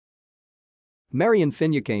Marian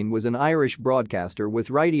Finucane was an Irish broadcaster with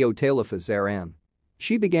Raidió Teilifís Éireann.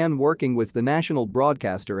 She began working with the national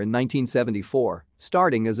broadcaster in 1974,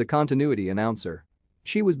 starting as a continuity announcer.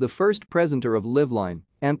 She was the first presenter of Liveline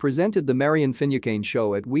and presented the Marian Finucane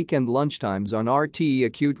Show at weekend lunchtimes on RTÉ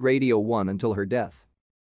Acute Radio 1 until her death.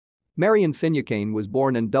 Marian Finucane was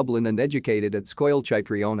born in Dublin and educated at Scoil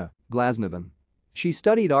Chitriona, Glasnevin. She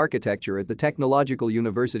studied architecture at the Technological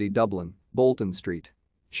University Dublin, Bolton Street.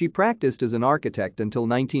 She practiced as an architect until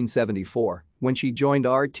 1974, when she joined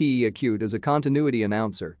RTÉ Acute as a continuity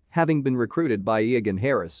announcer, having been recruited by Egan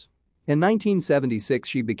Harris. In 1976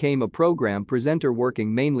 she became a program presenter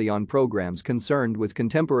working mainly on programs concerned with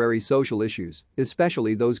contemporary social issues,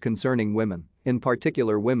 especially those concerning women, in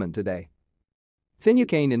particular women today.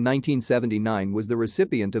 Finucane in 1979 was the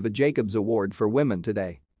recipient of a Jacobs Award for Women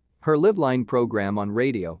Today. Her Liveline program on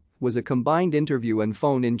radio was a combined interview and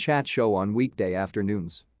phone-in chat show on weekday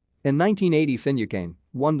afternoons. In 1980 Finucane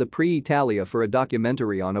won the Prix Italia for a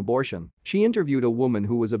documentary on abortion. She interviewed a woman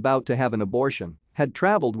who was about to have an abortion, had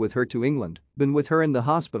traveled with her to England, been with her in the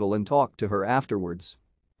hospital and talked to her afterwards.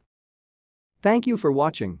 Thank you for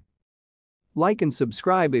watching. Like and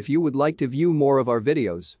subscribe if you would like to view more of our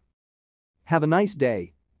videos. Have a nice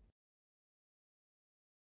day.